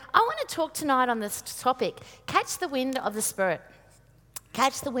to talk tonight on this topic, catch the wind of the Spirit.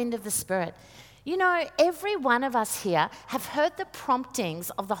 Catch the wind of the Spirit. You know, every one of us here have heard the promptings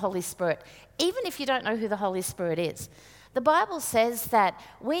of the Holy Spirit, even if you don't know who the Holy Spirit is. The Bible says that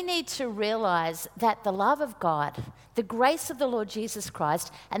we need to realize that the love of God, the grace of the Lord Jesus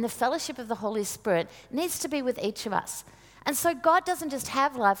Christ, and the fellowship of the Holy Spirit needs to be with each of us. And so God doesn't just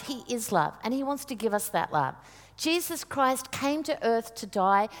have love, he is love, and he wants to give us that love. Jesus Christ came to earth to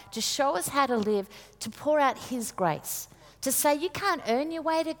die, to show us how to live, to pour out his grace, to say you can't earn your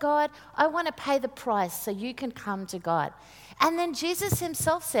way to God. I want to pay the price so you can come to God. And then Jesus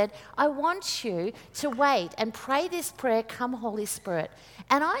himself said, I want you to wait and pray this prayer, come Holy Spirit.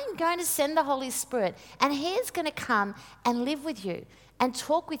 And I'm going to send the Holy Spirit, and he is going to come and live with you and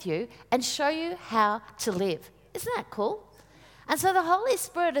talk with you and show you how to live. Isn't that cool? And so the Holy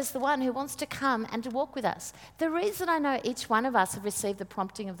Spirit is the one who wants to come and to walk with us. The reason I know each one of us have received the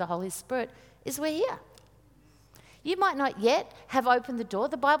prompting of the Holy Spirit is we're here. You might not yet have opened the door.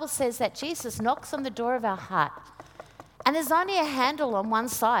 The Bible says that Jesus knocks on the door of our heart. And there's only a handle on one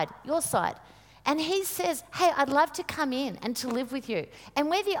side, your side. And he says, hey, I'd love to come in and to live with you. And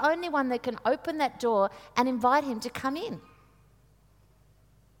we're the only one that can open that door and invite him to come in.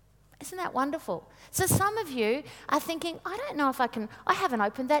 Isn't that wonderful? So some of you are thinking, I don't know if I haven't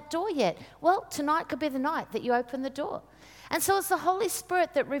opened that door yet. Well, tonight could be the night that you open the door. And so it's the Holy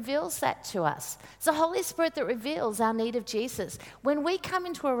Spirit that reveals that to us. It's the Holy Spirit that reveals our need of Jesus. When we come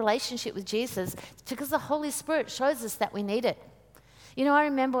into a relationship with Jesus, it's because the Holy Spirit shows us that we need it. You know, I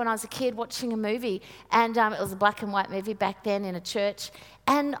remember when I was a kid watching a movie, and it was a black and white movie back then in a church,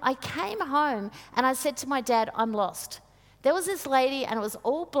 and I came home and I said to my dad, I'm lost. There was this lady and it was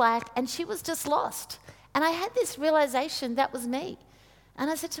all black and she was just lost. And I had this realization that was me.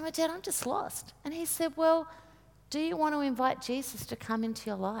 And I said to my dad, I'm just lost. And he said, well, do you want to invite Jesus to come into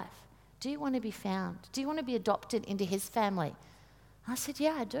your life? Do you want to be found? Do you want to be adopted into his family? I said,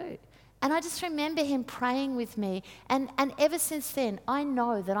 yeah, I do. And I just remember him praying with me. And ever since then, I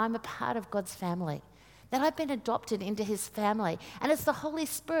know that I'm a part of God's family, that I've been adopted into his family. And it's the Holy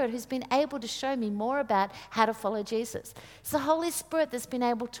Spirit who's been able to show me more about how to follow Jesus. It's the Holy Spirit that's been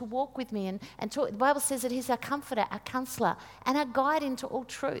able to walk with me and talk. The Bible says that he's our comforter, our counselor, and our guide into all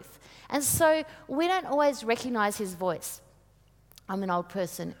truth. And so we don't always recognize his voice. I'm an old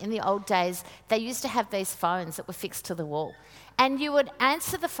person. In the old days, they used to have these phones that were fixed to the wall. And you would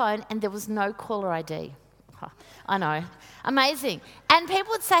answer the phone and there was no caller ID. I know, amazing. And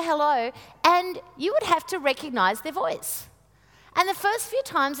people would say hello, and you would have to recognize their voice. And the first few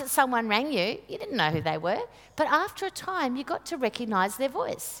times that someone rang you, you didn't know who they were, but after a time, you got to recognize their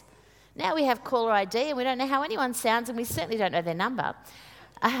voice. Now we have caller ID, and we don't know how anyone sounds, and we certainly don't know their number.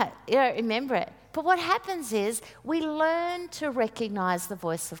 You don't remember it. But what happens is we learn to recognize the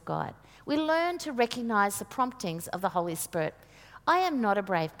voice of God. We learn to recognize the promptings of the Holy Spirit. I am not a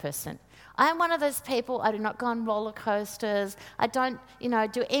brave person. I am one of those people, I do not go on roller coasters. I don't, I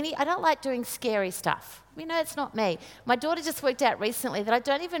don't like doing scary stuff. It's not me. My daughter just worked out recently that I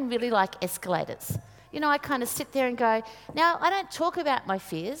don't even really like escalators. I kind of sit there and go, now I don't talk about my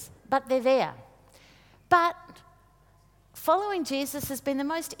fears, but they're there. But following Jesus has been the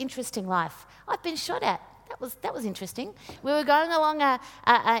most interesting life. I've been shot at. That was interesting. We were going along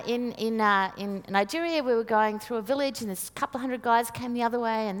in Nigeria. We were going through a village, and this couple of hundred guys came the other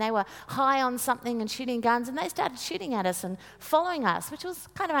way, and they were high on something and shooting guns, and they started shooting at us and following us, which was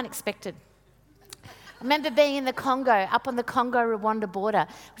kind of unexpected. I remember being in the Congo, up on the Congo-Rwanda border,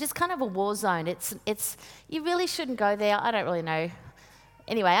 which is kind of a war zone. It's you really shouldn't go there. I don't really know.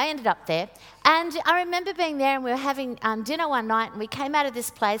 Anyway, I ended up there, and I remember being there, and we were having dinner one night, and we came out of this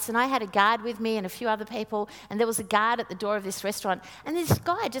place, and I had a guard with me and a few other people, and there was a guard at the door of this restaurant, and this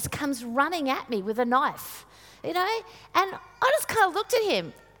guy just comes running at me with a knife, and I just kind of looked at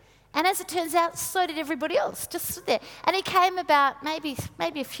him, and as it turns out, so did everybody else, just stood there, and he came about maybe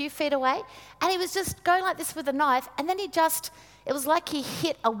a few feet away, and he was just going like this with a knife, and then it was like he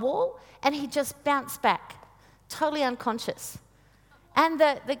hit a wall, and he just bounced back, totally unconscious. And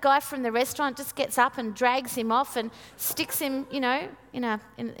the guy from the restaurant just gets up and drags him off and sticks him,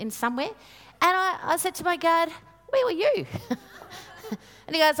 in somewhere. And I said to my guard, where were you?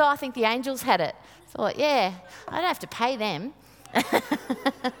 And he goes, I think the angels had it. So I thought, yeah, I don't have to pay them.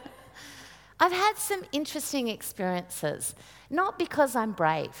 I've had some interesting experiences, not because I'm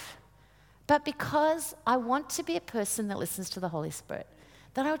brave, but because I want to be a person that listens to the Holy Spirit.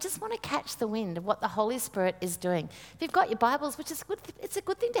 That I just want to catch the wind of what the Holy Spirit is doing. If you've got your Bibles, which is good, it's a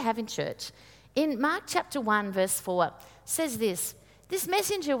good thing to have in church. In Mark chapter 1, verse 4, says this, This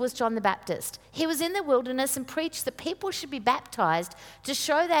messenger was John the Baptist. He was in the wilderness and preached that people should be baptized to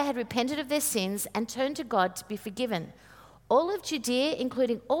show they had repented of their sins and turned to God to be forgiven. All of Judea,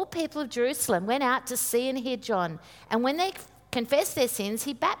 including all people of Jerusalem, went out to see and hear John. And when they confessed their sins,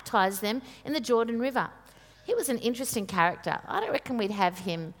 he baptized them in the Jordan River. He was an interesting character. I don't reckon we'd have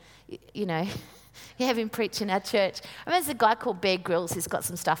him, have him preach in our church. I remember there's a guy called Bear Grylls who's got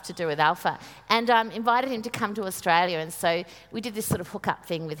some stuff to do with Alpha, and invited him to come to Australia. And so we did this sort of hookup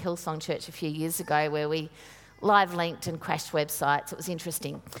thing with Hillsong Church a few years ago where we live linked and crashed websites. It was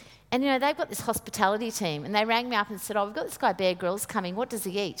interesting. And, they've got this hospitality team, and they rang me up and said, we've got this guy Bear Grylls coming. What does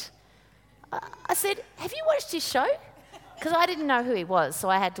he eat? I said, have you watched his show? Because I didn't know who he was, so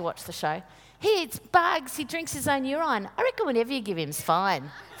I had to watch the show. He eats bugs. He drinks his own urine. I reckon whatever you give him's fine.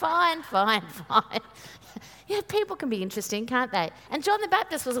 Fine. People can be interesting, can't they? And John the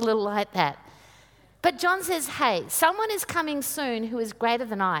Baptist was a little like that. But John says, hey, someone is coming soon who is greater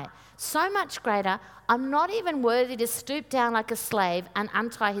than I. So much greater, I'm not even worthy to stoop down like a slave and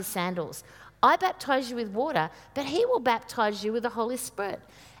untie his sandals. I baptize you with water, but he will baptize you with the Holy Spirit.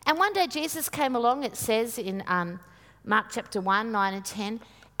 And one day Jesus came along, it says in Mark chapter 1, 9 and 10,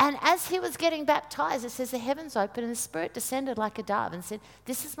 and as he was getting baptized, it says the heavens opened and the Spirit descended like a dove and said,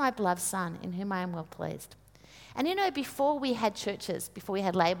 this is my beloved Son in whom I am well pleased. And before we had churches, before we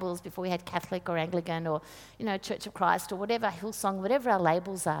had labels, before we had Catholic or Anglican or, Church of Christ or whatever, Hillsong, whatever our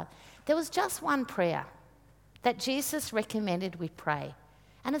labels are, there was just one prayer that Jesus recommended we pray.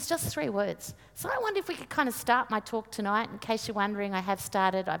 And it's just 3 words. So I wonder if we could kind of start my talk tonight. In case you're wondering, I have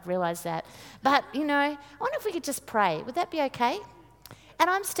started, I've realised that. But, I wonder if we could just pray. Would that be okay? And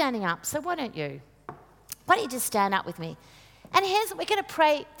I'm standing up, so why don't you? Why don't you just stand up with me? And we're going to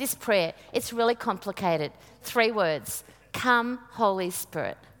pray this prayer. It's really complicated. 3 words. Come, Holy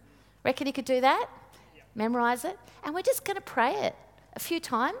Spirit. Reckon you could do that? Yeah. Memorise it. And we're just going to pray it a few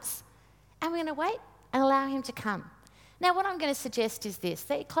times. And we're going to wait and allow him to come. Now, what I'm going to suggest is this.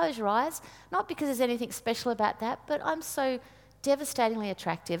 That you close your eyes. Not because there's anything special about that, but I'm so devastatingly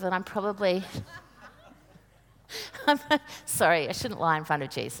attractive that I'm probably... Sorry, I shouldn't lie in front of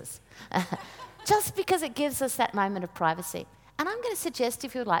Jesus. Just because it gives us that moment of privacy. And I'm going to suggest,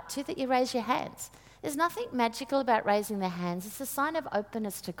 if you'd like to, that you raise your hands. There's nothing magical about raising their hands. It's a sign of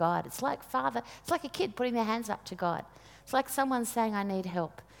openness to God. It's like a kid putting their hands up to God. It's like someone saying, I need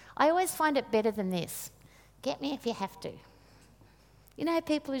help. I always find it better than this. Get me if you have to.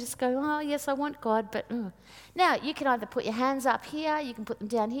 People who just go, oh, yes, I want God, but... Now, you can either put your hands up here, you can put them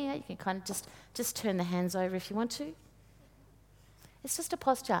down here, you can kind of just turn the hands over if you want to. It's just a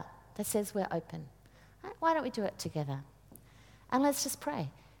posture that says we're open. Right? Why don't we do it together? And let's just pray.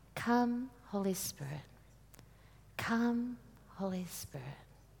 Come, Holy Spirit. Come, Holy Spirit.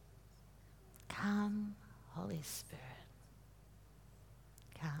 Come, Holy Spirit.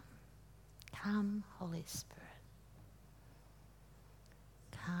 Come. Come, Holy Spirit.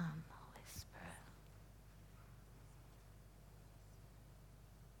 Come, Holy Spirit.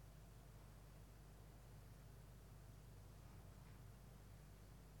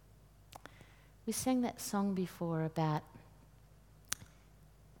 We sang that song before about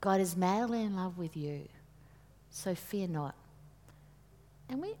God is madly in love with you, so fear not.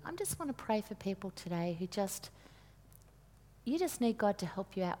 And I just want to pray for people today who you just need God to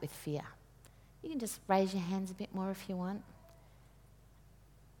help you out with fear. You can just raise your hands a bit more if you want.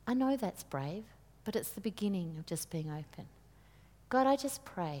 I know that's brave, but it's the beginning of just being open. God, I just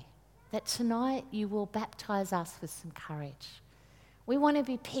pray that tonight you will baptize us with some courage. We want to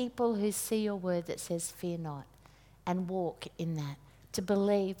be people who see your word that says fear not and walk in that, to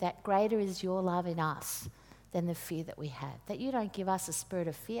believe that greater is your love in us than the fear that we have. That you don't give us a spirit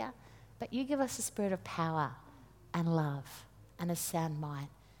of fear, but you give us a spirit of power and love and a sound mind.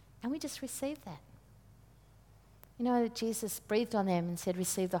 And we just receive that. Jesus breathed on them and said,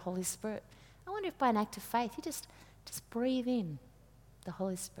 receive the Holy Spirit. I wonder if by an act of faith, you just breathe in the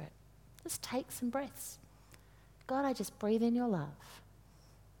Holy Spirit. Just take some breaths. God, I just breathe in your love.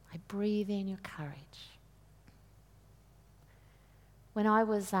 I breathe in your courage. When I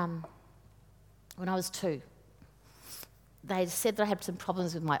was 2, they said that I had some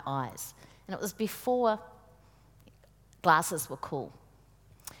problems with my eyes. And it was before glasses were cool.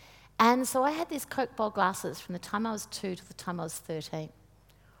 And so I had these Coke bottle glasses from the time I was 2 to the time I was 13.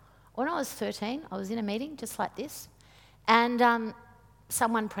 When I was 13, I was in a meeting just like this, and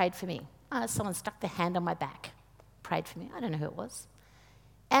someone prayed for me. Someone stuck their hand on my back, prayed for me. I don't know who it was.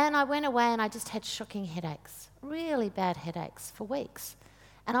 And I went away and I just had shocking headaches, really bad headaches for weeks.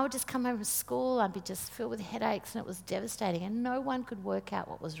 And I would just come home from school, I'd be just filled with headaches, and it was devastating, and no one could work out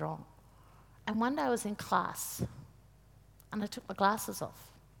what was wrong. And one day I was in class, And I took my glasses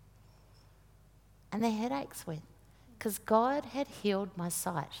off. And the headaches went because God had healed my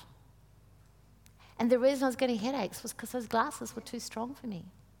sight. And the reason I was getting headaches was because those glasses were too strong for me.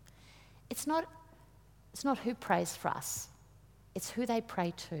 It's not who prays for us. It's who they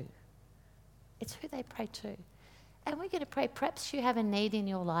pray to. It's who they pray to. And we're going to pray. Perhaps you have a need in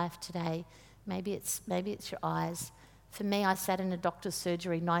your life today. Maybe it's your eyes. For me, I sat in a doctor's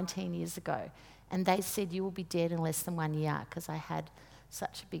surgery 19 years ago, and they said you will be dead in less than 1 year because I had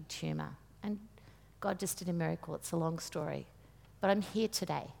such a big tumour. And God just did a miracle. It's a long story. But I'm here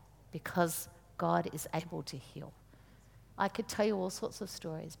today because God is able to heal. I could tell you all sorts of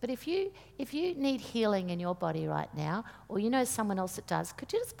stories. But if you need healing in your body right now, or you know someone else that does,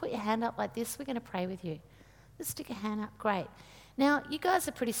 could you just put your hand up like this? We're going to pray with you. Just stick a hand up. Great. Now, you guys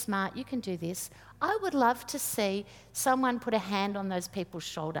are pretty smart. You can do this. I would love to see someone put a hand on those people's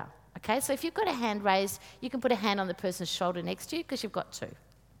shoulder. Okay? So if you've got a hand raised, you can put a hand on the person's shoulder next to you because you've got two.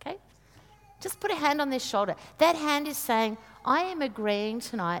 Okay? Just put a hand on their shoulder. That hand is saying, I am agreeing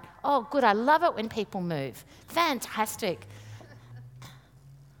tonight. Oh, good. I love it when people move. Fantastic.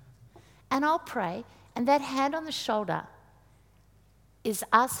 And I'll pray. And that hand on the shoulder is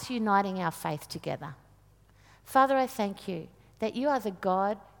us uniting our faith together. Father, I thank you that you are the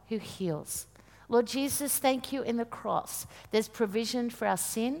God who heals. Lord Jesus, thank you in the cross. There's provision for our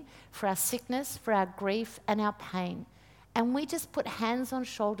sin, for our sickness, for our grief and our pain. And we just put hands on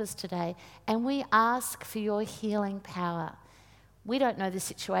shoulders today and we ask for your healing power. We don't know the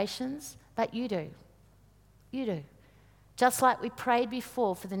situations, but you do. You do. Just like we prayed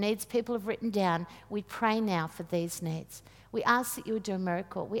before for the needs people have written down, we pray now for these needs. We ask that you would do a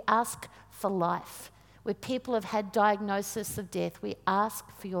miracle. We ask for life. Where people have had diagnosis of death, we ask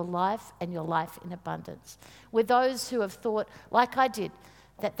for your life and your life in abundance. With those who have thought, like I did,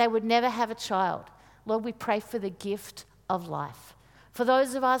 that they would never have a child, Lord, we pray for the gift of life. For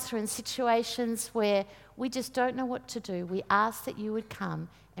those of us who are in situations where we just don't know what to do, we ask that you would come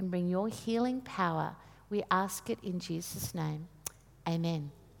and bring your healing power. We ask it in Jesus' name. Amen.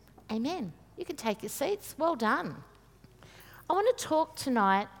 Amen. You can take your seats. Well done. I want to talk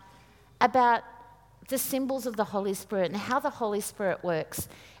tonight about the symbols of the Holy Spirit and how the Holy Spirit works.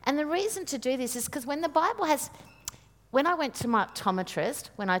 And the reason to do this is because when I went to my optometrist,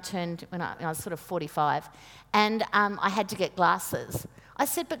 when I was sort of 45, and I had to get glasses, I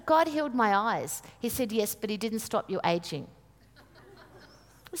said, but God healed my eyes. He said, yes, but he didn't stop you aging.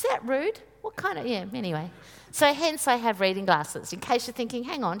 Was that rude? What kind of, yeah, anyway. So hence I have reading glasses, in case you're thinking,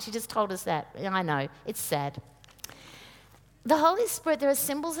 hang on, she just told us that. I know, it's sad. The Holy Spirit, there are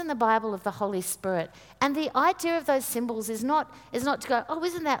symbols in the Bible of the Holy Spirit. And the idea of those symbols is not to go, oh,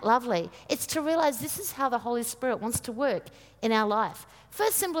 isn't that lovely? It's to realize this is how the Holy Spirit wants to work in our life.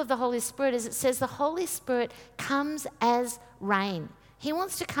 First symbol of the Holy Spirit is it says the Holy Spirit comes as rain. He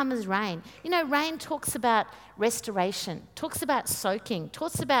wants to come as rain. You know, rain talks about restoration, talks about soaking,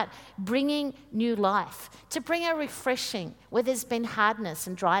 talks about bringing new life, to bring a refreshing where there's been hardness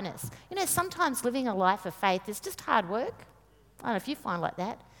and dryness. You know, sometimes living a life of faith is just hard work. I don't know if you find like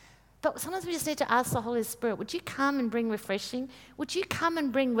that. But sometimes we just need to ask the Holy Spirit, would you come and bring refreshing? Would you come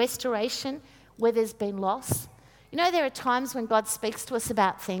and bring restoration where there's been loss? You know, there are times when God speaks to us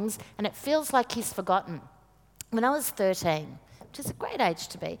about things and it feels like he's forgotten. When I was 13, which is a great age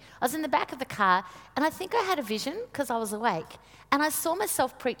to be, I was in the back of the car and I think I had a vision because I was awake. And I saw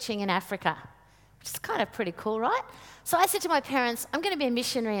myself preaching in Africa, which is kind of pretty cool, right? So I said to my parents, I'm going to be a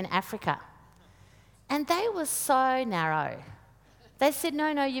missionary in Africa. And they were so narrow. They said,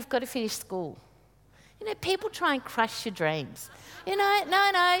 no, you've got to finish school. You know, people try and crush your dreams. You know,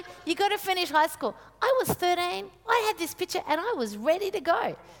 no, you've got to finish high school. I was 13, I had this picture and I was ready to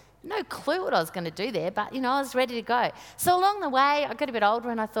go. No clue what I was going to do there, but, I was ready to go. So along the way, I got a bit older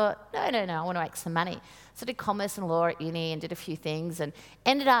and I thought, no, I want to make some money. So I did commerce and law at uni and did a few things and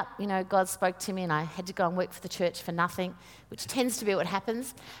ended up, God spoke to me and I had to go and work for the church for nothing, which tends to be what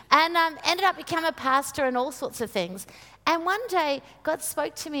happens. And ended up becoming a pastor and all sorts of things. And one day, God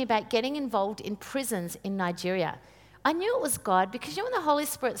spoke to me about getting involved in prisons in Nigeria. I knew it was God because when the Holy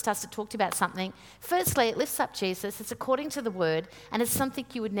Spirit starts to talk to you about something, firstly, it lifts up Jesus, it's according to the word, and it's something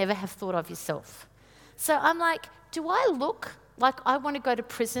you would never have thought of yourself. So I'm like, do I look like I want to go to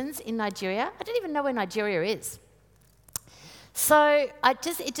prisons in Nigeria? I don't even know where Nigeria is. So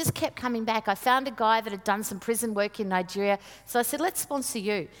it just kept coming back. I found a guy that had done some prison work in Nigeria. So I said, let's sponsor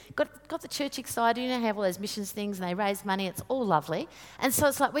you. Got the church excited. You know, have all those missions things and they raise money. It's all lovely. And so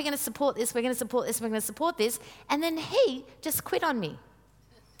it's like, we're going to support this, we're going to support this, we're going to support this. And then he just quit on me.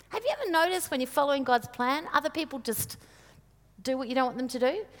 Have you ever noticed when you're following God's plan, other people just do what you don't want them to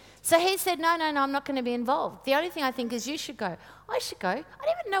do? So he said, no, I'm not going to be involved. The only thing I think is you should go. I should go. I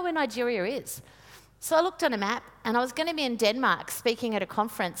don't even know where Nigeria is. So I looked on a map and I was going to be in Denmark speaking at a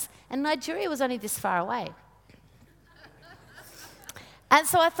conference, and Nigeria was only this far away. And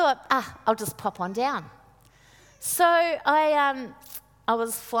so I thought, I'll just pop on down. So I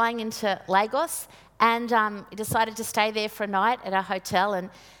was flying into Lagos and decided to stay there for a night at a hotel, and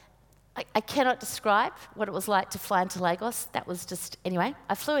I cannot describe what it was like to fly into Lagos. That was just, anyway,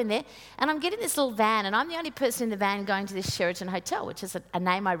 I flew in there and I'm getting this little van, and I'm the only person in the van going to this Sheraton Hotel, which is a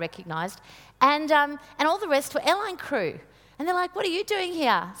name I recognised. And all the rest were airline crew. And they're like, what are you doing here?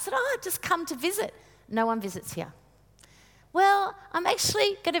 I said, I've just come to visit. No one visits here. Well, I'm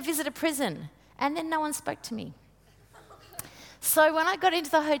actually going to visit a prison. And then no one spoke to me. So when I got into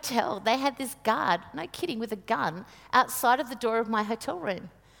the hotel, they had this guard, no kidding, with a gun outside of the door of my hotel room.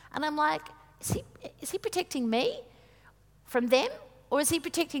 And I'm like, is he protecting me from them, or is he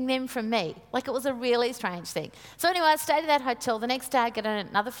protecting them from me? Like, it was a really strange thing. So anyway, I stayed at that hotel. The next day I get on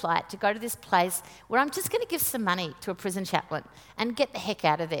another flight to go to this place where I'm just going to give some money to a prison chaplain and get the heck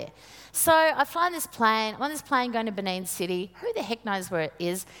out of there. So I fly on this plane. I'm on this plane going to Benin City. Who the heck knows where it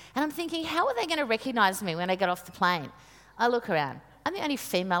is? And I'm thinking, how are they going to recognise me when I get off the plane? I look around. I'm the only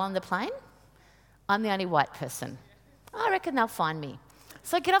female on the plane. I'm the only white person. I reckon they'll find me.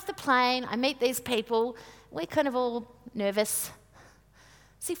 So I get off the plane, I meet these people, we're kind of all nervous.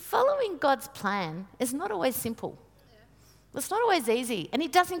 See, following God's plan is not always simple. It's not always easy, and he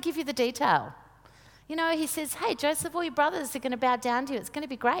doesn't give you the detail. You know, he says, hey, Joseph, all your brothers are going to bow down to you. It's going to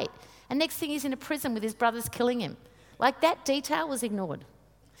be great. And next thing, he's in a prison with his brothers killing him. Like, that detail was ignored.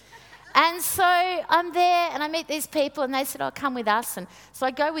 And so I'm there and I meet these people and they said, oh, come with us. And so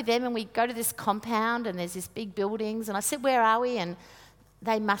I go with them and we go to this compound and there's these big buildings. And I said, where are we? And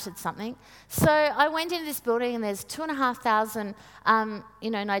they muttered something. So I went into this building and there's 2,500,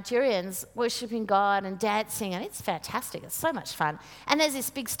 Nigerians worshipping God and dancing, and it's fantastic. It's so much fun. And there's this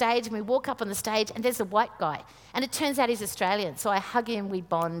big stage, and we walk up on the stage, and there's a white guy, and it turns out he's Australian. So I hug him, we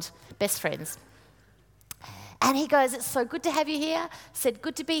bond, best friends. And he goes, it's so good to have you here. I said,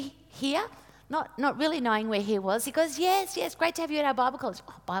 good to be here. Not really knowing where he was. He goes, yes, great to have you at our Bible college.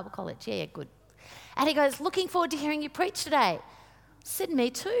 Oh, Bible college, yeah, good. And he goes, looking forward to hearing you preach today. I said, me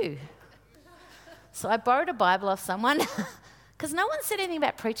too. So I borrowed a Bible off someone because no one said anything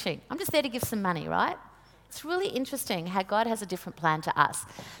about preaching. I'm just there to give some money, right? It's really interesting how God has a different plan to us.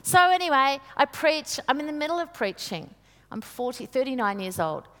 So anyway, I preach. I'm in the middle of preaching. I'm 39 years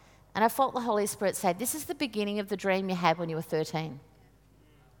old. And I felt the Holy Spirit say, this is the beginning of the dream you had when you were 13.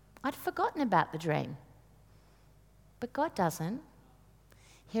 I'd forgotten about the dream. But God doesn't.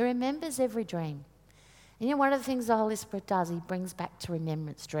 He remembers every dream. And you know, one of the things the Holy Spirit does, he brings back to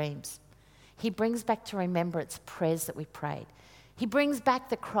remembrance dreams. He brings back to remembrance prayers that we prayed. He brings back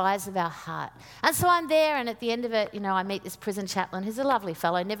the cries of our heart. And so I'm there, and at the end of it, I meet this prison chaplain who's a lovely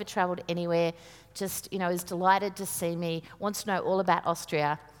fellow, never travelled anywhere, just, is delighted to see me, wants to know all about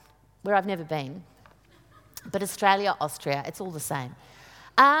Austria, where I've never been. But Australia, Austria, it's all the same.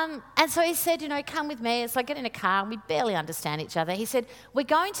 And so he said, come with me. So I get in a car and we barely understand each other. He said, we're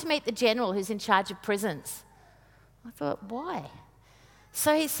going to meet the general who's in charge of prisons. I thought, why?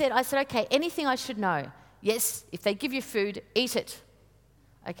 So I said, okay, anything I should know? Yes, if they give you food, eat it.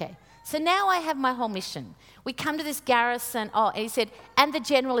 Okay, so now I have my whole mission. We come to this garrison. And he said, and the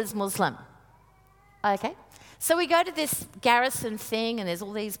general is Muslim. Okay. So we go to this garrison thing and there's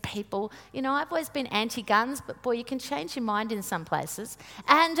all these people. I've always been anti-guns, but boy, you can change your mind in some places.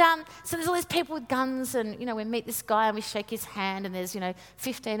 And so there's all these people with guns and, we meet this guy and we shake his hand and there's,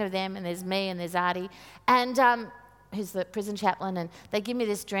 15 of them and there's me and there's Artie and who's the prison chaplain, and they give me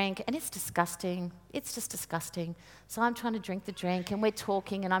this drink and it's disgusting. It's just disgusting. So I'm trying to drink the drink and we're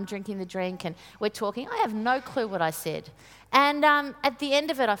talking and I'm drinking the drink and we're talking. I have no clue what I said. And at the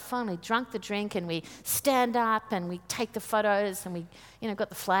end of it, I finally drunk the drink and we stand up and we take the photos and we, got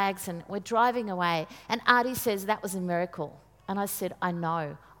the flags and we're driving away. And Artie says, that was a miracle. And I said, I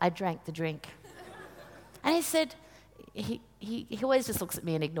know, I drank the drink. And he said, he always just looks at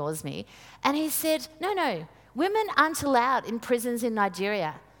me and ignores me. And he said, no, women aren't allowed in prisons in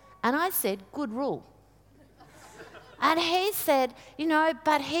Nigeria. And I said, good rule. And he said,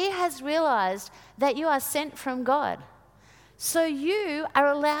 but he has realised that you are sent from God. So you are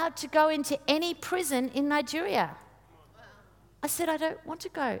allowed to go into any prison in Nigeria. I said, I don't want to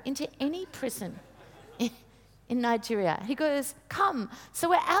go into any prison in Nigeria. He goes, come. So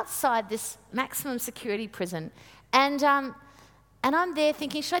we're outside this maximum security prison. And I'm there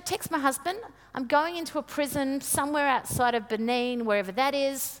thinking, should I text my husband? I'm going into a prison somewhere outside of Benin, wherever that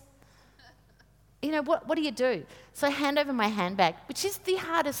is. what do you do? So I hand over my handbag, which is the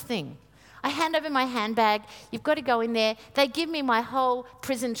hardest thing. I hand over my handbag. You've got to go in there. They give me my whole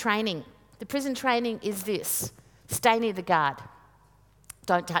prison training. The prison training is this: stay near the guard.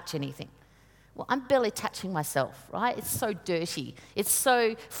 Don't touch anything. Well, I'm barely touching myself, right? It's so dirty. It's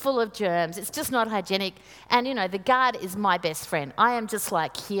so full of germs. It's just not hygienic. And, the guard is my best friend. I am just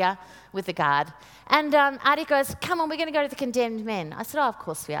like here with the guard. And Artie goes, come on, we're going to go to the condemned men. I said, of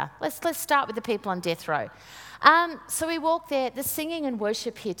course we are. Let's start with the people on death row. So we walked there. The singing and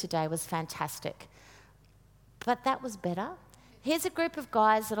worship here today was fantastic. But that was better. Here's a group of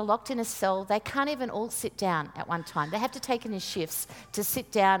guys that are locked in a cell. They can't even all sit down at one time. They have to take in shifts to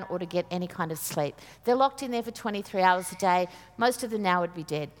sit down or to get any kind of sleep. They're locked in there for 23 hours a day. Most of them now would be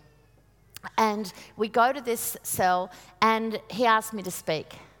dead. And we go to this cell, and he asked me to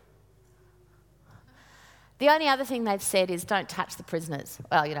speak. The only other thing they've said is don't touch the prisoners.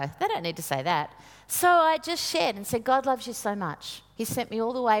 Well, they don't need to say that. So I just shared and said, God loves you so much. He sent me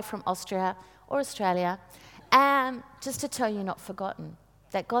all the way from Austria or Australia just to tell you not forgotten,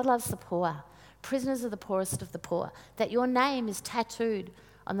 that God loves the poor. Prisoners are the poorest of the poor. That your name is tattooed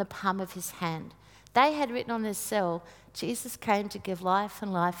on the palm of his hand. They had written on their cell, Jesus came to give life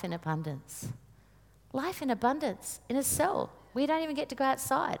and life in abundance. Life in abundance in a cell. We don't even get to go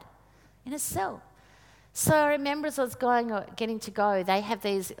outside. In a cell. So I remember as I was getting to go, they have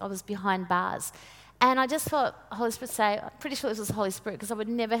these, I was behind bars. And I just thought, Holy Spirit say, I'm pretty sure this was the Holy Spirit because I would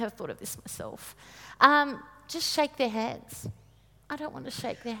never have thought of this myself. Just shake their hands. I don't want to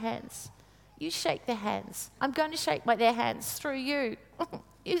shake their hands. You shake their hands. I'm going to shake their hands through you.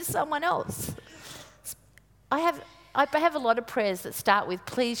 Use someone else. I have a lot of prayers that start with,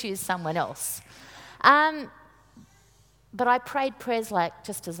 please use someone else. But I prayed prayers like,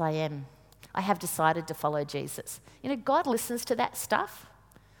 just as I am. I have decided to follow Jesus. God listens to that stuff.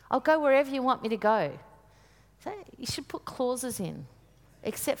 I'll go wherever you want me to go. So you should put clauses in,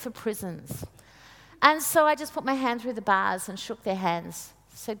 except for prisons. And so I just put my hand through the bars and shook their hands.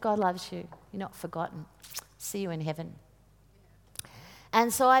 Said, God loves you. You're not forgotten. See you in heaven.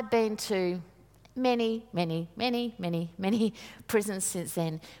 And so I've been to many prisons since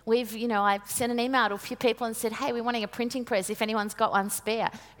then. I've sent an email to a few people and said, hey, we're wanting a printing press if anyone's got one spare.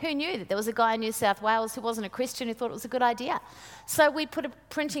 Who knew that there was a guy in New South Wales who wasn't a Christian who thought it was a good idea? So we put a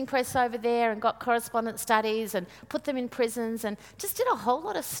printing press over there and got correspondence studies and put them in prisons and just did a whole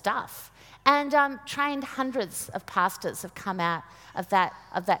lot of stuff. And trained hundreds of pastors have come out of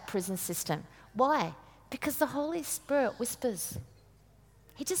that prison system. Why? Because the Holy Spirit whispers.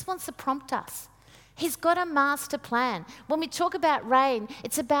 He just wants to prompt us. He's got a master plan. When we talk about rain,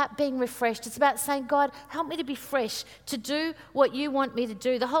 it's about being refreshed. It's about saying, God, help me to be fresh, to do what you want me to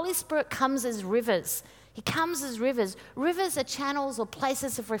do. The Holy Spirit comes as rivers. He comes as rivers. Rivers are channels or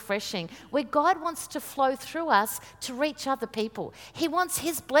places of refreshing where God wants to flow through us to reach other people. He wants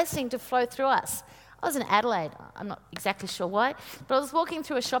his blessing to flow through us. I was in Adelaide. I'm not exactly sure why, but I was walking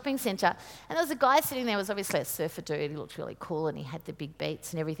through a shopping centre and there was a guy sitting there. He was obviously a surfer dude. He looked really cool and he had the big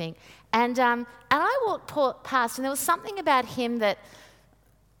beats and everything. And I walked past and there was something about him that,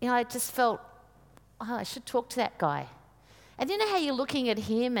 I just felt, I should talk to that guy. And you know how you're looking at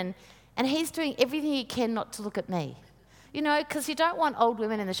him and he's doing everything he can not to look at me. Because you don't want old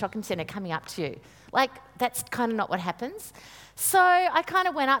women in the shopping centre coming up to you. That's kind of not what happens. So I kind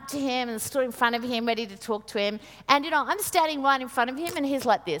of went up to him and stood in front of him, ready to talk to him. And, I'm standing right in front of him and he's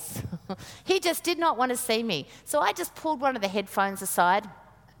like this. He just did not want to see me. So I just pulled one of the headphones aside,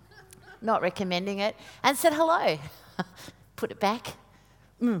 not recommending it, and said, hello. Put it back.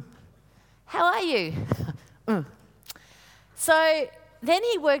 How are you? So then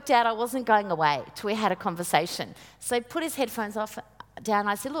he worked out I wasn't going away till we had a conversation. So he put his headphones down.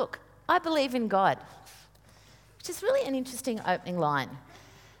 I said, look, I believe in God, which is really an interesting opening line.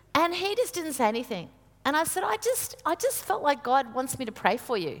 And he just didn't say anything. And I said, I just felt like God wants me to pray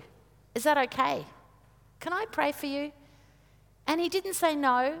for you. Is that okay? Can I pray for you? And he didn't say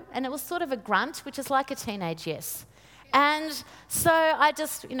no, and it was sort of a grunt, which is like a teenage yes. And so I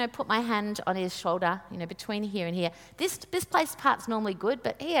just, put my hand on his shoulder, between here and here. This place part's normally good,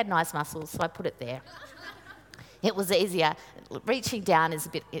 but he had nice muscles, so I put it there. It was easier. Reaching down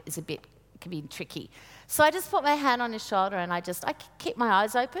can be tricky. So I just put my hand on his shoulder and I keep my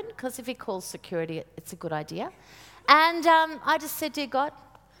eyes open because if he calls security, it's a good idea. And I just said, dear God,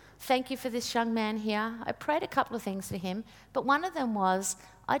 thank you for this young man here. I prayed a couple of things for him, but one of them was,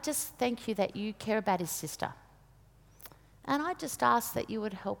 I just thank you that you care about his sister. And I just ask that you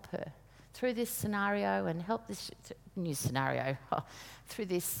would help her through this scenario and help this new scenario through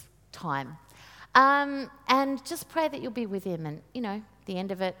this time. And just pray that you'll be with him. And, the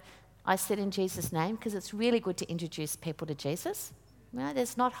end of it, I said in Jesus' name, because it's really good to introduce people to Jesus.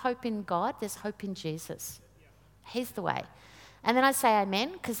 There's not hope in God, there's hope in Jesus. He's the way. And then I say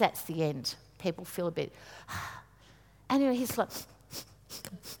amen, because that's the end. People feel a bit, and he's like,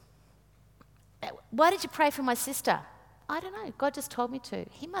 why did you pray for my sister? I don't know, God just told me to.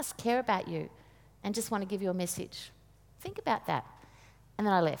 He must care about you and just want to give you a message. Think about that. And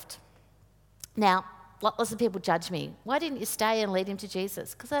then I left. Now, lots of people judge me. Why didn't you stay and lead him to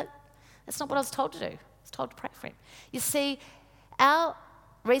Jesus? Because that's not what I was told to do. I was told to pray for him. You see, our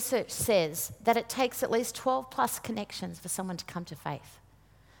research says that it takes at least 12 plus connections for someone to come to faith.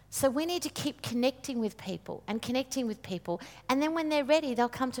 So we need to keep connecting with people, and then when they're ready, they'll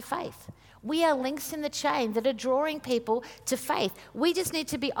come to faith. We are links in the chain that are drawing people to faith. We just need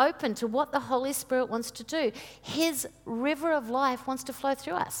to be open to what the Holy Spirit wants to do. His river of life wants to flow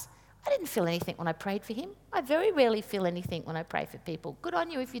through us. I didn't feel anything when I prayed for him. I very rarely feel anything when I pray for people. Good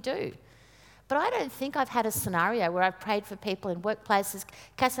on you if you do. But I don't think I've had a scenario where I've prayed for people in workplaces.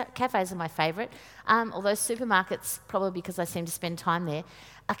 Cafes are my favourite, although supermarkets, probably because I seem to spend time there.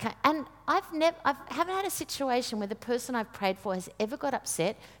 Okay, and I haven't had a situation where the person I've prayed for has ever got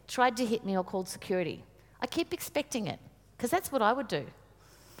upset, tried to hit me, or called security. I keep expecting it, because that's what I would do.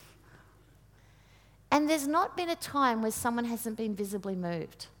 And there's not been a time where someone hasn't been visibly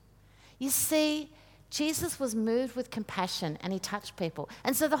moved. You see, Jesus was moved with compassion and he touched people.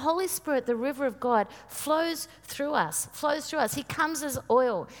 And so the Holy Spirit, the river of God, flows through us. He comes as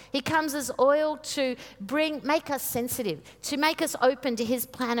oil. He comes as oil to make us sensitive, to make us open to his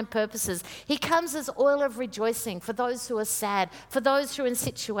plan and purposes. He comes as oil of rejoicing for those who are sad, for those who are in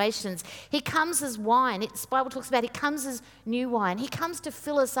situations. He comes as wine. The Bible talks about he comes as new wine. He comes to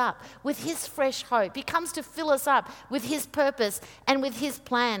fill us up with his fresh hope. He comes to fill us up with his purpose and with his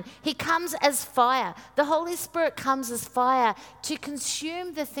plan. He comes as fire. The Holy Spirit comes as fire to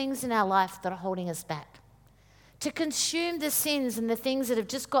consume the things in our life that are holding us back, to consume the sins and the things that have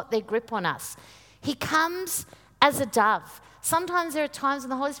just got their grip on us. He comes as a dove. Sometimes there are times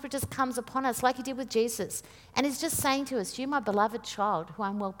when the Holy Spirit just comes upon us like he did with Jesus, and he's just saying to us, "You, my beloved child, who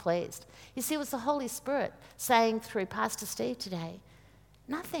I'm well pleased." You see, it was the Holy Spirit saying through Pastor Steve today,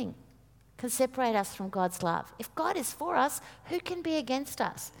 nothing can separate us from God's love. If God is for us, who can be against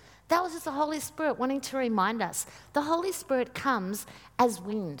us? That was just the Holy Spirit wanting to remind us. The Holy Spirit comes as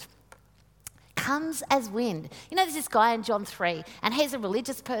wind. Comes as wind. There's this guy in John 3, and he's a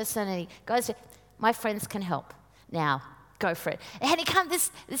religious person, and he goes to, my friends can help. Now, go for it. And he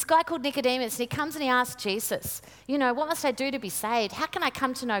comes, this guy called Nicodemus, and he comes and he asks Jesus, what must I do to be saved? How can I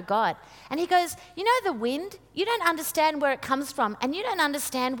come to know God? And he goes, the wind, you don't understand where it comes from, and you don't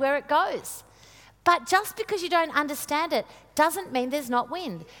understand where it goes. But just because you don't understand it doesn't mean there's not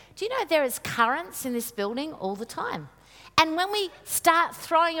wind. Do you know there is currents in this building all the time? And when we start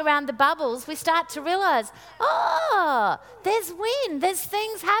throwing around the bubbles, we start to realise, there's wind, there's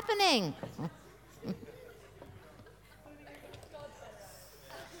things happening.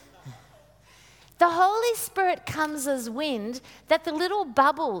 The Holy Spirit comes as wind that the little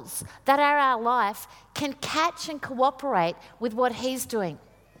bubbles that are our life can catch and cooperate with what he's doing.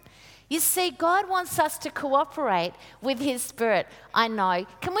 You see, God wants us to cooperate with his Spirit. I know.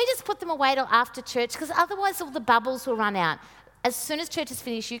 Can we just put them away till after church? Because otherwise all the bubbles will run out. As soon as church is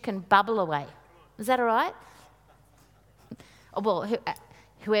finished, you can bubble away. Is that all right? Well,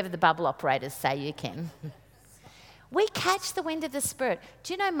 whoever the bubble operators say you can. We catch the wind of the Spirit.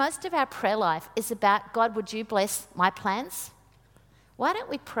 Do you know most of our prayer life is about, God, would you bless my plans? Why don't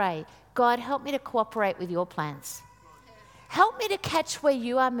we pray, God, help me to cooperate with your plans? Help me to catch where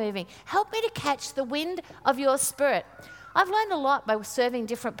you are moving. Help me to catch the wind of your Spirit. I've learned a lot by serving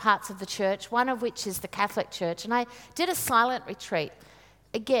different parts of the church, one of which is the Catholic Church, and I did a silent retreat.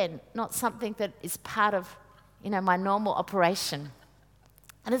 Again, not something that is part of, my normal operation.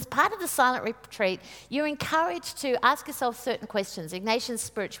 And as part of the silent retreat, you're encouraged to ask yourself certain questions, Ignatian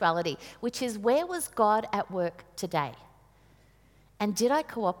spirituality, which is, where was God at work today? And did I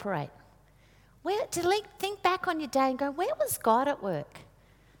cooperate? Think back on your day and go, where was God at work?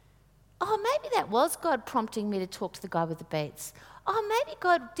 Maybe that was God prompting me to talk to the guy with the beads. Maybe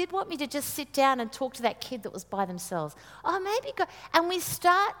God did want me to just sit down and talk to that kid that was by themselves. Maybe God... And we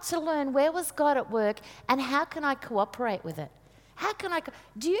start to learn, where was God at work and how can I cooperate with it?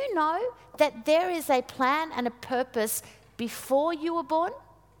 Do you know that there is a plan and a purpose before you were born?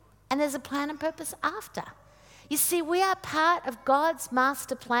 And there's a plan and purpose after. You see, we are part of God's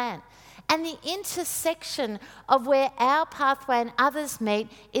master plan. And the intersection of where our pathway and others meet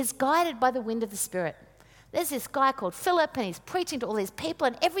is guided by the wind of the Spirit. there's this guy called Philip, and he's preaching to all these people,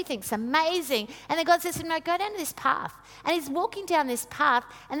 and everything's amazing. And then God says to him, no, go down to this path. And he's walking down this path,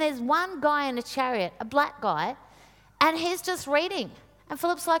 and there's one guy in a chariot, a black guy, and he's just reading. And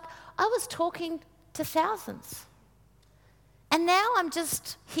Philip's like, I was talking to thousands. And now I'm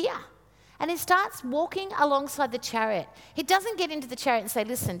just here. And he starts walking alongside the chariot. He doesn't get into the chariot and say,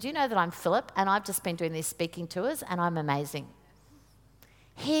 listen, do you know that I'm Philip, and I've just been doing these speaking tours, and I'm amazing.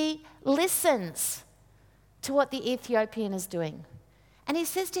 He listens to what the Ethiopian is doing. And he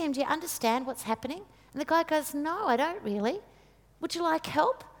says to him, do you understand what's happening? And the guy goes, no, I don't really. Would you like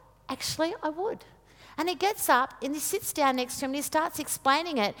help? Actually, I would. And he gets up and he sits down next to him and he starts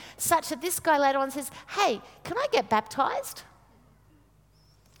explaining it such that this guy later on says, hey, can I get baptized?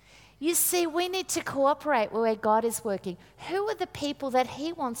 You see, we need to cooperate where God is working. Who are the people that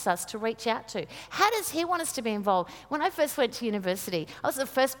he wants us to reach out to? How does he want us to be involved? When I first went to university, I was the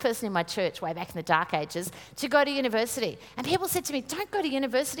first person in my church way back in the dark ages to go to university. And people said to me, don't go to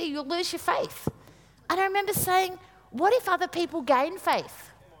university, you'll lose your faith. And I remember saying, what if other people gain faith?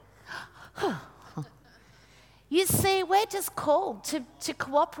 You see, we're just called to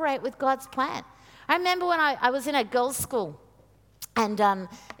cooperate with God's plan. I remember when I was in a girls' school, and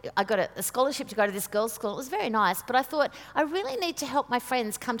I got a scholarship to go to this girls' school. It was very nice, but I thought, I really need to help my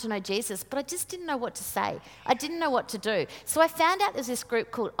friends come to know Jesus, but I just didn't know what to say. I didn't know what to do. So I found out there's this group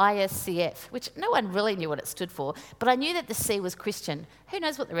called ISCF, which no one really knew what it stood for, but I knew that the C was Christian. Who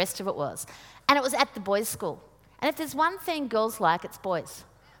knows what the rest of it was? And it was at the boys' school. And if there's one thing girls like, it's boys.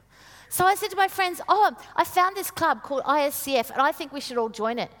 So I said to my friends, I found this club called ISCF, and I think we should all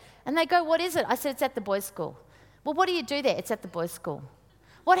join it. And they go, what is it? I said, it's at the boys' school. Well, what do you do there? It's at the boys' school.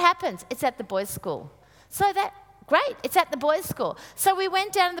 What happens? It's at the boys' school. So great, it's at the boys' school. So we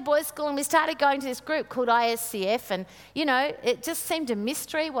went down to the boys' school and we started going to this group called ISCF, and, it just seemed a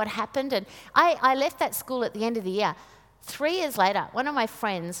mystery what happened. And I left that school at the end of the year. 3 years later, one of my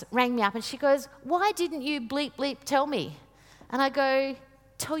friends rang me up and she goes, why didn't you bleep, bleep tell me? And I go,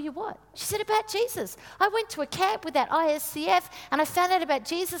 tell you what? She said, about Jesus. I went to a camp with that ISCF and I found out about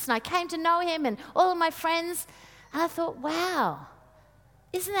Jesus and I came to know him and all of my friends. And I thought, wow,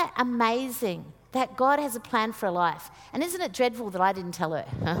 isn't that amazing that God has a plan for her life? And isn't it dreadful that I didn't tell her?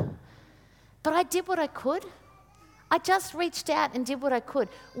 Huh? But I did what I could. I just reached out and did what I could.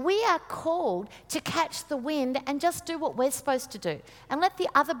 We are called to catch the wind and just do what we're supposed to do and let the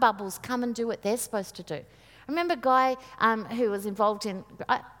other bubbles come and do what they're supposed to do. I remember a guy who was involved in...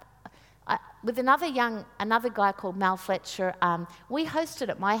 with another guy called Mal Fletcher, we hosted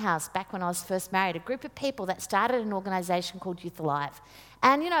at my house back when I was first married a group of people that started an organisation called Youth Alive.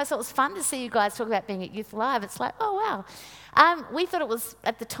 And, so it was fun to see you guys talk about being at Youth Alive. It's like, oh, wow. We thought it was,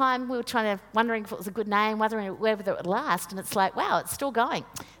 at the time, we were wondering if it was a good name, whether it would last. And it's like, wow, it's still going.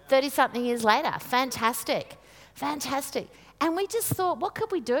 30-something years later. Fantastic. Fantastic. And we just thought, what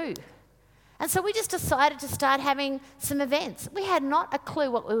could we do? And so we just decided to start having some events. We had not a clue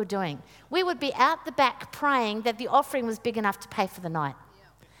what we were doing. We would be out the back praying that the offering was big enough to pay for the night.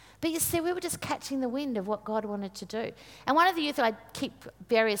 Yeah. But you see, we were just catching the wind of what God wanted to do. And one of the youth, I keep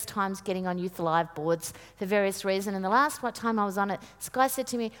various times getting on Youth Alive boards for various reasons. And the last time I was on it, this guy said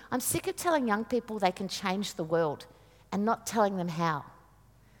to me, I'm sick of telling young people they can change the world and not telling them how.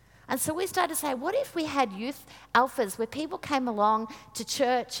 And so we started to say, what if we had youth alphas where people came along to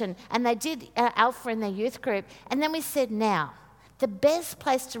church and they did alpha in their youth group, and then we said, now, the best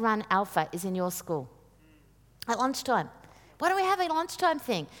place to run alpha is in your school at lunchtime. Why don't we have a lunchtime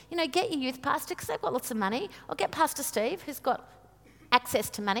thing? Get your youth pastor, because they've got lots of money, or get Pastor Steve, who's got access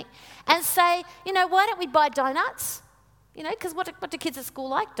to money, and say, why don't we buy donuts? Because what do kids at school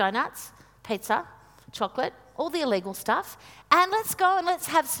like? Donuts, pizza, chocolate, all the illegal stuff, and let's go and let's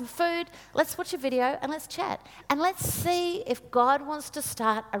have some food, let's watch a video and let's chat. And let's see if God wants to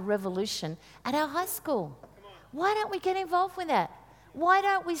start a revolution at our high school. Why don't we get involved with that? Why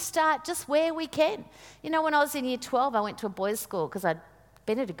don't we start just where we can? When I was in year 12, I went to a boys' school because I'd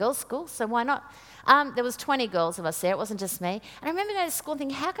been at a girls' school, so why not? There was 20 girls of us there, it wasn't just me. And I remember going to school and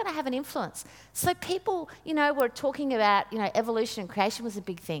thinking, how can I have an influence? So people, were talking about, evolution and creation was a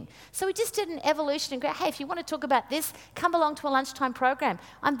big thing. So we just did an evolution and hey, if you want to talk about this, come along to a lunchtime program.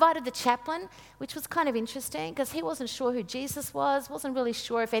 I invited the chaplain, which was kind of interesting because he wasn't sure who Jesus was, wasn't really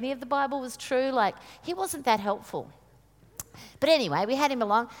sure if any of the Bible was true, he wasn't that helpful. But anyway, we had him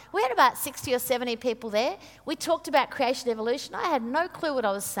along. We had about 60 or 70 people there. We talked about creation evolution. I had no clue what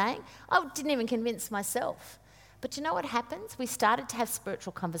I was saying. I didn't even convince myself. But you know what happens? We started to have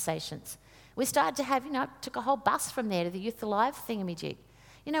spiritual conversations. We started to have, took a whole bus from there to the Youth Alive thingamajig.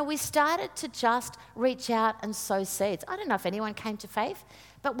 You know, we started to just reach out and sow seeds. I don't know if anyone came to faith,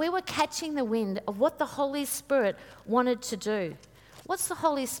 but we were catching the wind of what the Holy Spirit wanted to do. What's the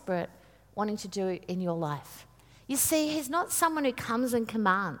Holy Spirit wanting to do in your life? You see, he's not someone who comes and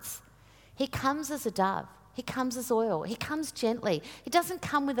commands. He comes as a dove. He comes as oil. He comes gently. He doesn't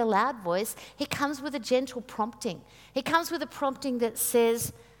come with a loud voice. He comes with a gentle prompting. He comes with a prompting that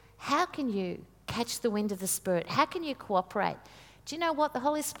says, how can you catch the wind of the Spirit? How can you cooperate? Do you know what? The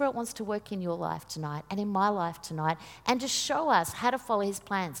Holy Spirit wants to work in your life tonight and in my life tonight and to show us how to follow his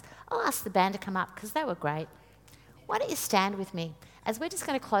plans. I'll ask the band to come up because they were great. Why don't you stand with me as we're just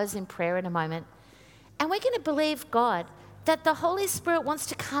going to close in prayer in a moment. And we're going to believe God that the Holy Spirit wants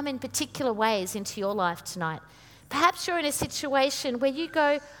to come in particular ways into your life tonight. Perhaps you're in a situation where you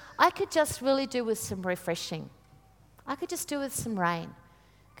go, I could just really do with some refreshing. I could just do with some rain.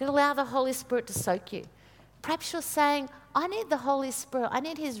 Could allow the Holy Spirit to soak you. Perhaps you're saying, I need the Holy Spirit. I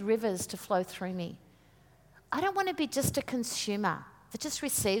need his rivers to flow through me. I don't want to be just a consumer that just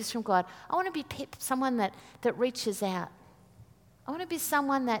receives from God. I want to be someone that reaches out. I want to be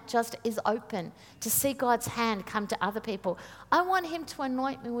someone that just is open to see God's hand come to other people. I want him to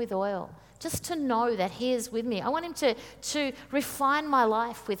anoint me with oil, just to know that he is with me. I want him to refine my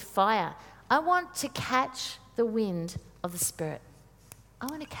life with fire. I want to catch the wind of the Spirit. I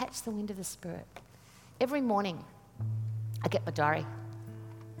want to catch the wind of the Spirit. Every morning, I get my diary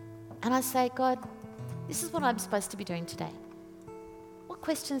and I say, God, this is what I'm supposed to be doing today. What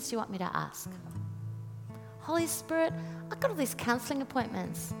questions do you want me to ask? Holy Spirit, I've got all these counselling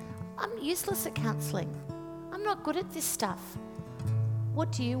appointments. I'm useless at counselling. I'm not good at this stuff.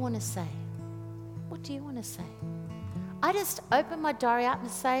 What do you want to say? What do you want to say? I just open my diary up and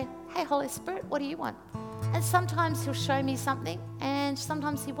say, hey, Holy Spirit, what do you want? And sometimes he'll show me something and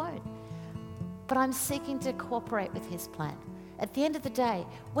sometimes he won't. But I'm seeking to cooperate with his plan. At the end of the day,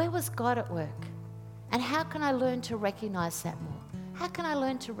 where was God at work? And how can I learn to recognise that more? How can I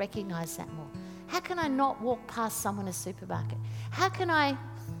learn to recognise that more? How can I not walk past someone in a supermarket? How can I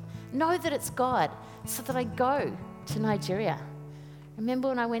know that it's God so that I go to Nigeria? Remember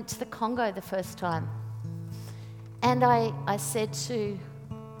when I went to the Congo the first time? And I said to,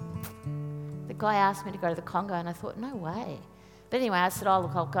 the guy asked me to go to the Congo and I thought, no way. But anyway, I said, oh,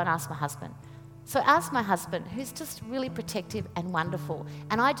 look, I'll go and ask my husband. So I asked my husband, who's just really protective and wonderful,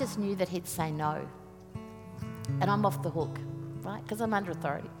 and I just knew that he'd say no. And I'm off the hook, right? Because I'm under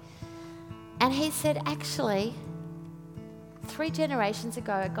authority. And he said, actually, 3 generations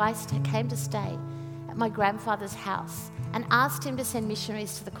ago, a guy came to stay at my grandfather's house and asked him to send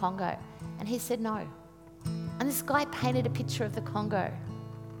missionaries to the Congo. And he said no. And this guy painted a picture of the Congo.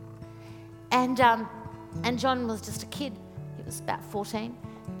 And John was just a kid. He was about 14.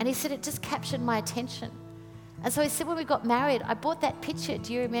 And he said, it just captured my attention. And so he said, when we got married, I bought that picture.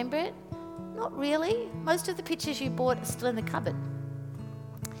 Do you remember it? Not really. Most of the pictures you bought are still in the cupboard.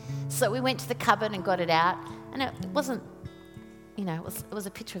 So we went to the cupboard and got it out. And it wasn't, it was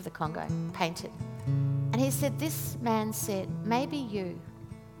a picture of the Congo, painted. And he said, this man said, maybe you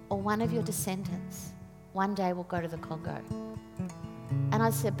or one of your descendants one day will go to the Congo. And I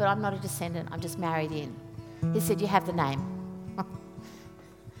said, but I'm not a descendant, I'm just married in. He said, you have the name.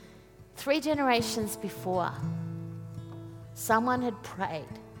 3 generations before, someone had prayed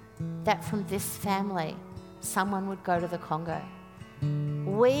that from this family, someone would go to the Congo.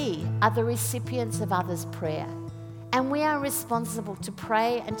 We are the recipients of others' prayer, and we are responsible to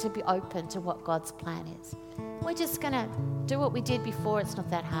pray and to be open to what God's plan is. We're just going to do what we did before. It's not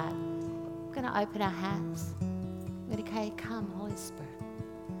that hard. We're going to open our hands. We're going to say, come, Holy Spirit.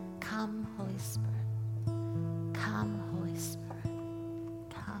 Come, Holy Spirit. Come, Holy Spirit.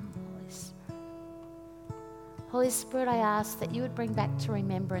 Come, Holy Spirit. Holy Spirit, I ask that you would bring back to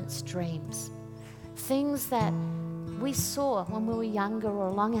remembrance dreams, things that we saw when we were younger or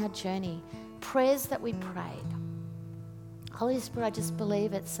along our journey, prayers that we prayed. Holy Spirit, I just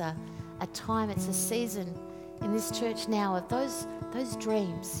believe it's a time, it's a season in this church now of those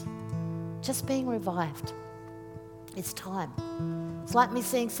dreams just being revived. It's time. It's like me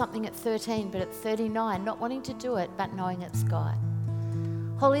seeing something at 13, but at 39, not wanting to do it, but knowing it's God.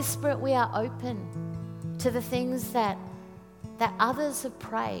 Holy Spirit, we are open to the things that others have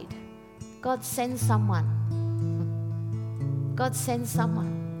prayed. God, send someone. God, send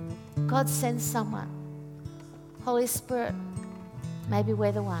someone. God, send someone. Holy Spirit, maybe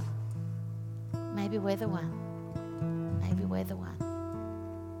we're the one. Maybe we're the one. Maybe we're the one.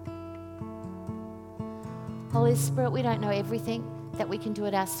 Holy Spirit, we don't know everything that we can do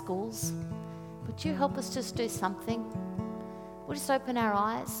at our schools. Would you help us just do something? We'll just open our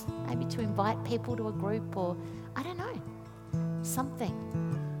eyes, maybe to invite people to a group or, I don't know, something.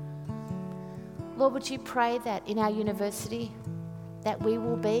 Lord, would you pray that in our university that we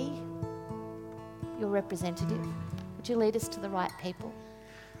will be your representative? Would you lead us to the right people?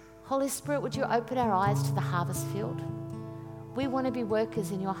 Holy Spirit, would you open our eyes to the harvest field? We want to be workers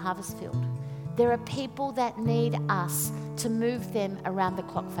in your harvest field. There are people that need us to move them around the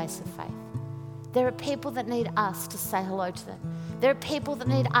clock face of faith. There are people that need us to say hello to them. There are people that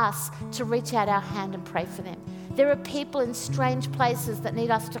need us to reach out our hand and pray for them. There are people in strange places that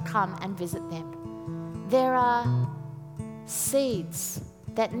need us to come and visit them. There are seeds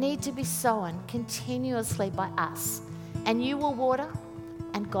that need to be sown continuously by us. And you will water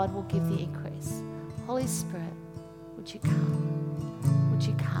and God will give the increase. Holy Spirit, would you come? Would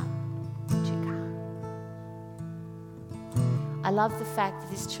you come? Would you come? I love the fact that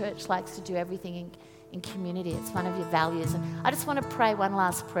this church likes to do everything in community. It's one of your values. And I just want to pray one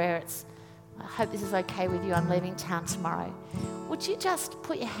last prayer. I hope this is okay with you. I'm leaving town tomorrow. Would you just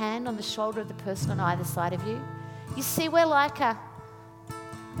put your hand on the shoulder of the person on either side of you? You see, we're like a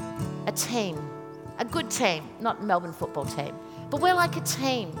team, a good team, not Melbourne football team, but we're like a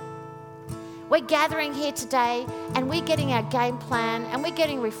team. We're gathering here today and we're getting our game plan and we're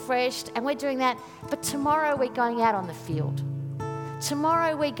getting refreshed and we're doing that. But tomorrow we're going out on the field.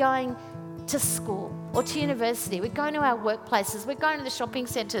 Tomorrow we're going to school or to university. We're going to our workplaces. We're going to the shopping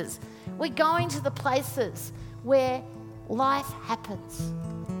centres. We're going to the places where life happens.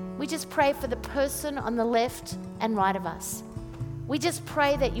 We just pray for the person on the left and right of us. We just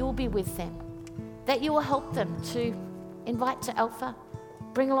pray that you will be with them, that you will help them to invite to Alpha,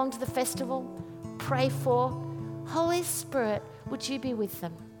 bring along to the festival, pray for. Holy Spirit, would you be with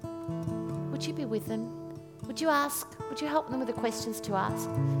them? Would you be with them? Would you ask? Would you help them with the questions to ask?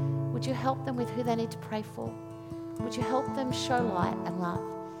 Would you help them with who they need to pray for? Would you help them show light and love?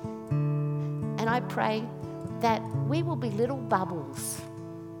 And I pray that we will be little bubbles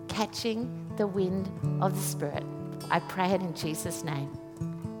catching the wind of the Spirit. I pray it in Jesus' name.